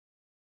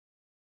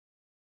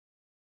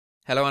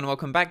Hello and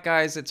welcome back,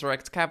 guys. It's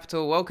Rekt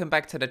Capital. Welcome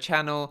back to the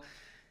channel.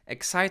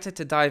 Excited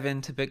to dive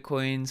into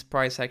Bitcoin's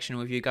price action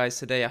with you guys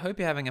today. I hope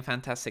you're having a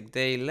fantastic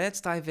day. Let's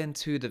dive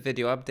into the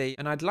video update.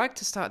 And I'd like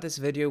to start this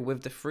video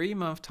with the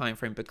 3-month time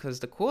frame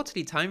because the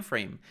quarterly time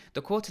frame,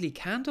 the quarterly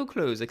candle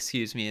close,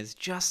 is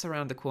just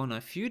around the corner,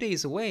 a few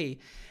days away.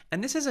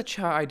 And this is a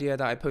chart idea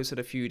that I posted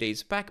a few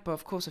days back, but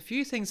of course a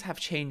few things have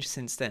changed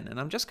since then. And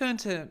I'm just going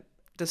to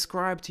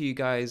describe to you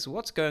guys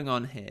what's going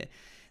on here.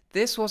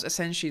 This was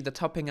essentially the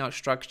topping out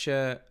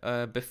structure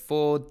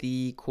before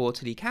the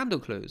quarterly candle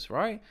close,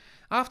 right?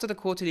 After the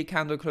quarterly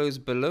candle close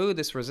below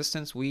this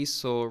resistance, we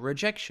saw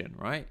rejection,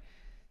 right?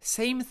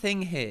 Same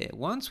thing here.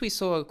 Once we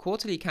saw a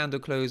quarterly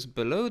candle close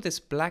below this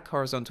black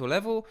horizontal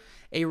level,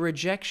 a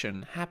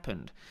rejection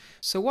happened.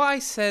 So what I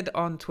said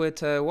on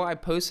Twitter, what I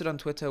posted on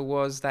Twitter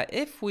was that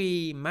if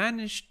we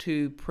managed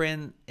to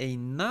print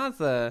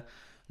another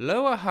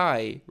lower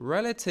high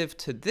relative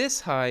to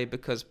this high,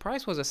 because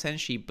price was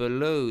essentially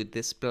below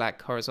this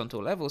black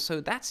horizontal level, so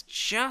that's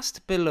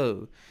just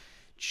below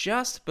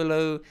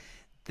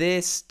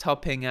this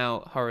topping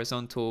out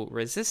horizontal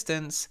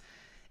resistance.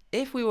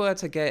 If we were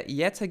to get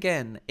yet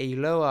again a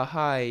lower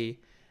high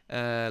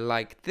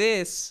like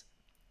this,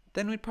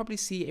 then we'd probably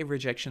see a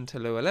rejection to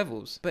lower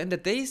levels. But in the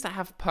days that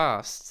have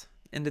passed,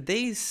 in the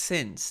days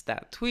since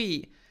that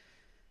tweet,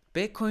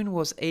 Bitcoin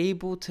was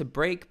able to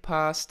break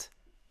past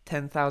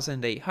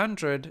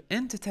 10,800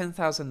 into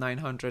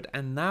 10,900,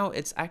 and now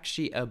it's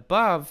actually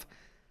above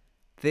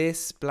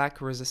this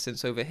black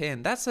resistance over here.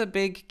 And that's a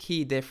big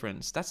key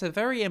difference. That's a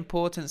very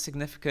important,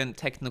 significant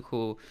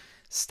technical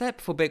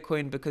step for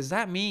Bitcoin, because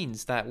that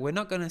means that we're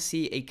not going to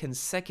see a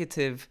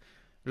consecutive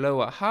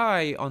lower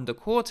high on the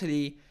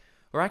quarterly.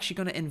 We're actually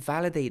going to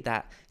invalidate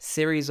that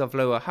series of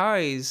lower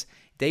highs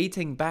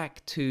dating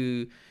back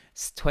to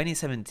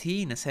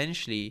 2017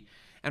 essentially.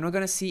 And we're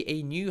going to see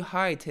a new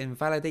high to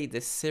invalidate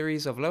this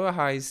series of lower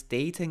highs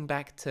dating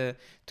back to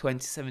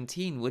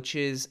 2017, which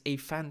is a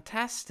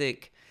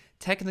fantastic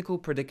technical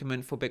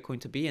predicament for Bitcoin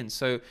to be in.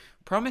 So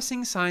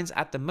promising signs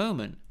at the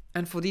moment.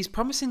 And for these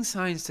promising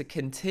signs to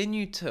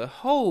continue to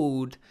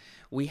hold,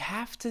 we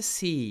have to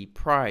see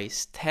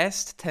price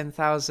test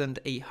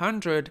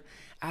 10,800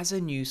 as a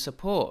new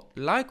support,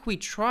 like we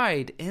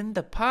tried in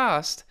the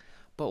past,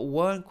 but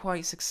weren't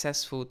quite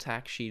successful to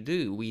actually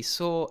do. We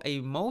saw a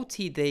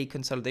multi-day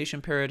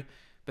consolidation period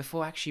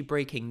before actually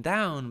breaking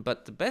down,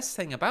 but the best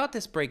thing about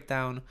this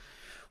breakdown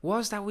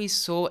was that we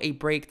saw a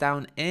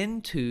breakdown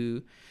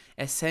into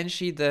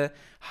essentially the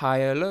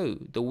higher low,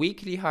 the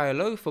weekly higher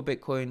low for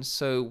Bitcoin.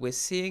 So we're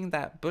seeing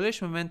that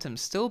bullish momentum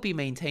still be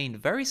maintained,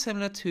 very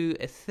similar to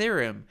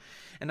Ethereum.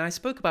 And I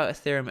spoke about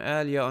Ethereum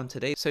earlier on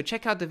today, so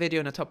check out the video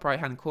in the top right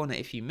hand corner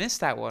if you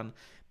missed that one.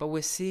 But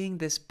we're seeing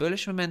this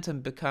bullish momentum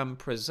become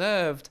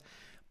preserved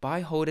by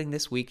holding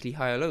this weekly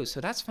higher low.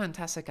 So that's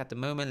fantastic at the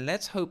moment.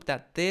 Let's hope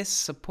that this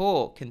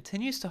support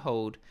continues to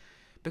hold,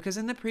 because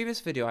in the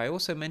previous video I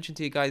also mentioned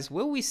to you guys,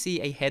 will we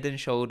see a head and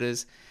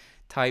shoulders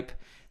type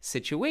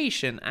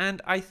situation? And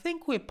I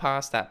think we're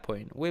past that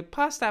point. We're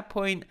past that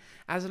point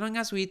as long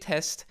as we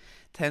test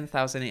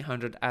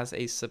 10,800 as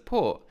a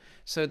support.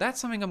 So that's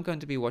something I'm going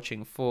to be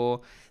watching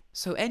for.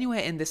 So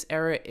anywhere in this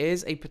area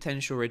is a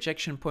potential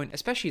rejection point,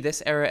 especially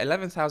this area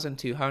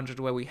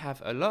 11,200, where we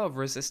have a lot of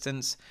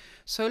resistance.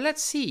 So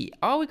let's see,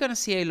 are we going to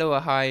see a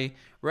lower high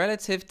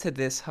relative to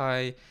this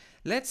high?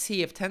 Let's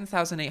see if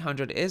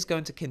 10,800 is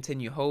going to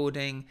continue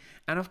holding.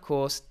 And of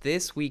course,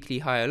 this weekly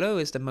higher low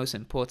is the most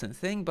important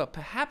thing, but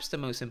perhaps the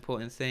most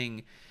important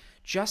thing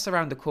just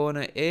around the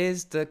corner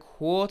is the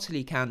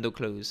quarterly candle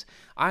close.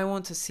 I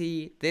want to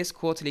see this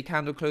quarterly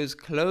candle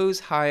close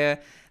higher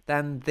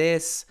than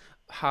this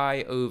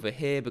high over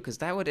here, because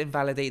that would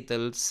invalidate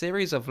the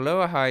series of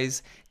lower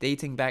highs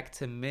dating back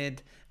to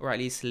mid, or at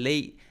least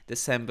late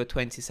December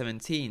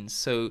 2017.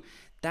 So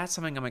that's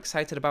something I'm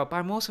excited about, but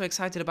I'm also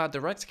excited about the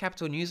Rekt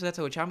Capital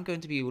newsletter, which I'm going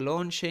to be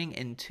launching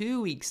in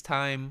 2 weeks'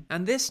 time.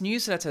 And this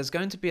newsletter is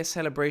going to be a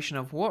celebration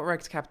of what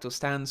Rekt Capital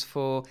stands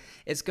for.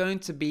 It's going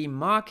to be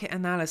market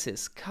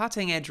analysis,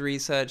 cutting-edge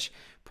research,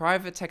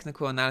 private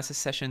technical analysis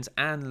sessions,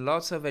 and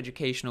lots of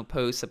educational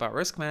posts about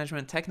risk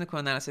management, technical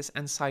analysis,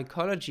 and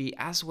psychology,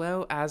 as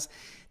well as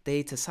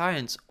data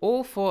science,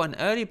 all for an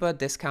early bird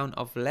discount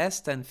of less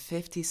than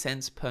 50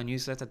 cents per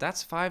newsletter.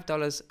 That's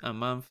 $5 a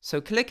month.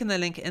 So click in the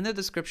link in the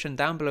description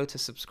down below to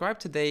subscribe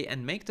today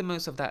and make the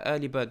most of that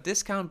early bird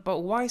discount. But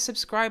why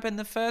subscribe in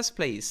the first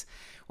place?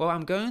 Well,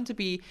 I'm going to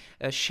be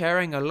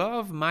sharing a lot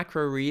of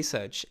macro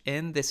research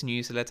in this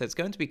newsletter. It's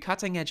going to be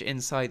cutting edge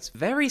insights,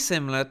 very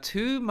similar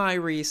to my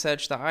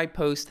research that I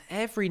post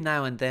every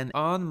now and then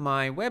on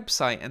my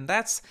website. And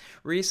that's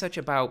research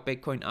about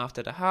Bitcoin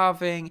after the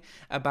halving,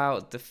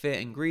 about the Fear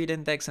and Greed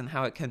Index and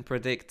how it can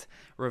predict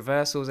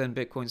reversals in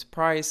Bitcoin's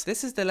price.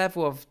 This is the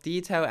level of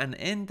detail and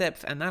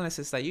in-depth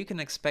analysis that you can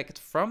expect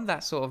from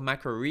that sort of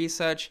macro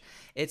research.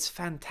 It's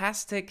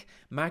fantastic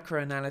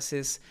macro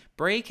analysis,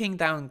 breaking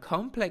down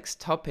complex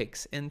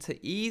topics into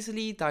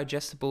easily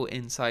digestible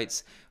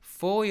insights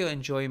for your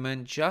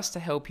enjoyment, just to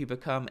help you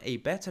become a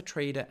better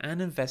trader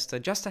and investor,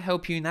 just to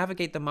help you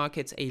navigate the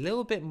markets a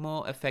little bit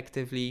more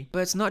effectively. But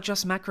it's not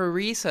just macro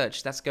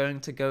research that's going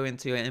to go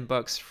into your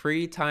inbox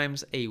 3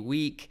 times a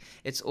week.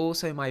 It's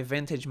also my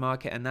vintage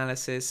market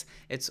analysis.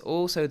 It's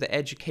also the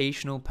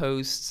educational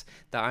posts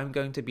that I'm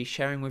going to be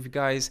sharing with you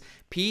guys,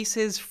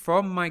 pieces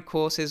from my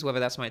courses, whether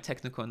that's my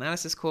technical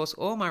analysis course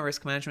or my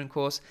risk management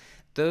course.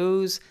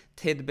 Those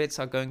tidbits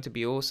are going to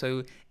be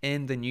also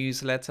in the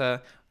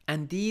newsletter.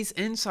 And these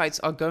insights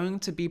are going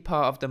to be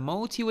part of the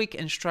multi-week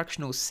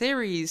instructional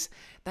series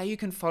that you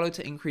can follow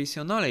to increase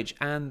your knowledge.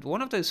 And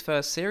one of those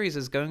first series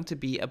is going to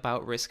be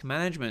about risk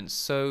management.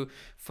 So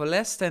for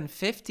less than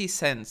 50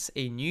 cents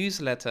a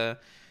newsletter,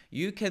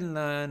 you can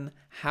learn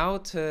how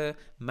to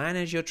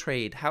manage your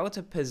trade, how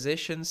to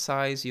position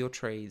size your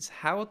trades,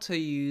 how to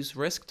use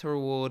risk to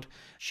reward,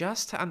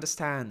 just to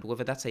understand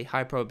whether that's a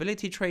high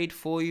probability trade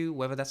for you,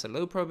 whether that's a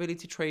low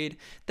probability trade.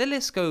 The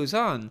list goes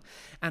on.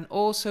 And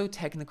also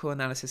technical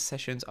analysis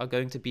sessions are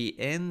going to be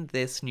in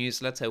this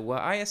newsletter, where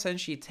I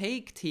essentially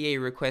take TA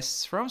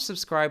requests from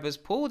subscribers,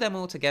 pull them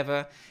all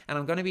together, and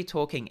I'm going to be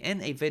talking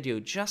in a video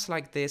just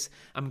like this.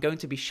 I'm going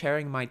to be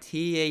sharing my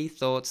TA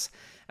thoughts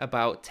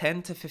about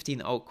 10 to 15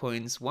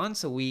 altcoins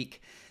once a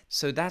week.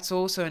 So that's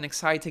also an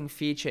exciting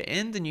feature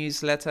in the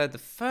newsletter. The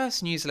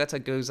first newsletter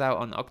goes out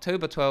on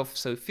October 12th,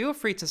 so feel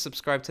free to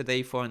subscribe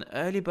today for an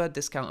early bird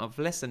discount of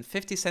less than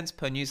 50 cents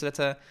per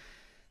newsletter,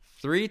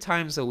 3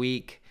 times a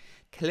week.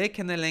 Click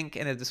in the link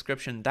in the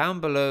description down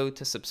below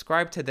to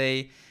subscribe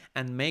today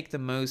and make the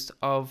most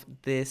of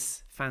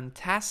this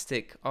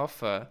fantastic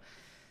offer.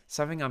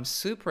 Something I'm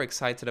super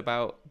excited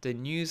about, the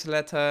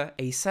newsletter,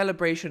 a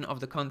celebration of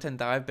the content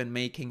that I've been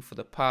making for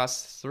the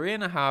past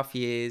 3.5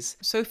 years.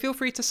 So feel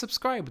free to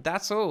subscribe,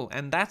 that's all.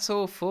 And that's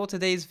all for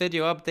today's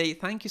video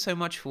update. Thank you so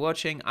much for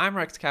watching. I'm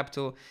Rekt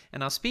Capital,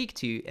 and I'll speak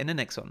to you in the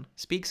next one.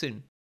 Speak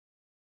soon.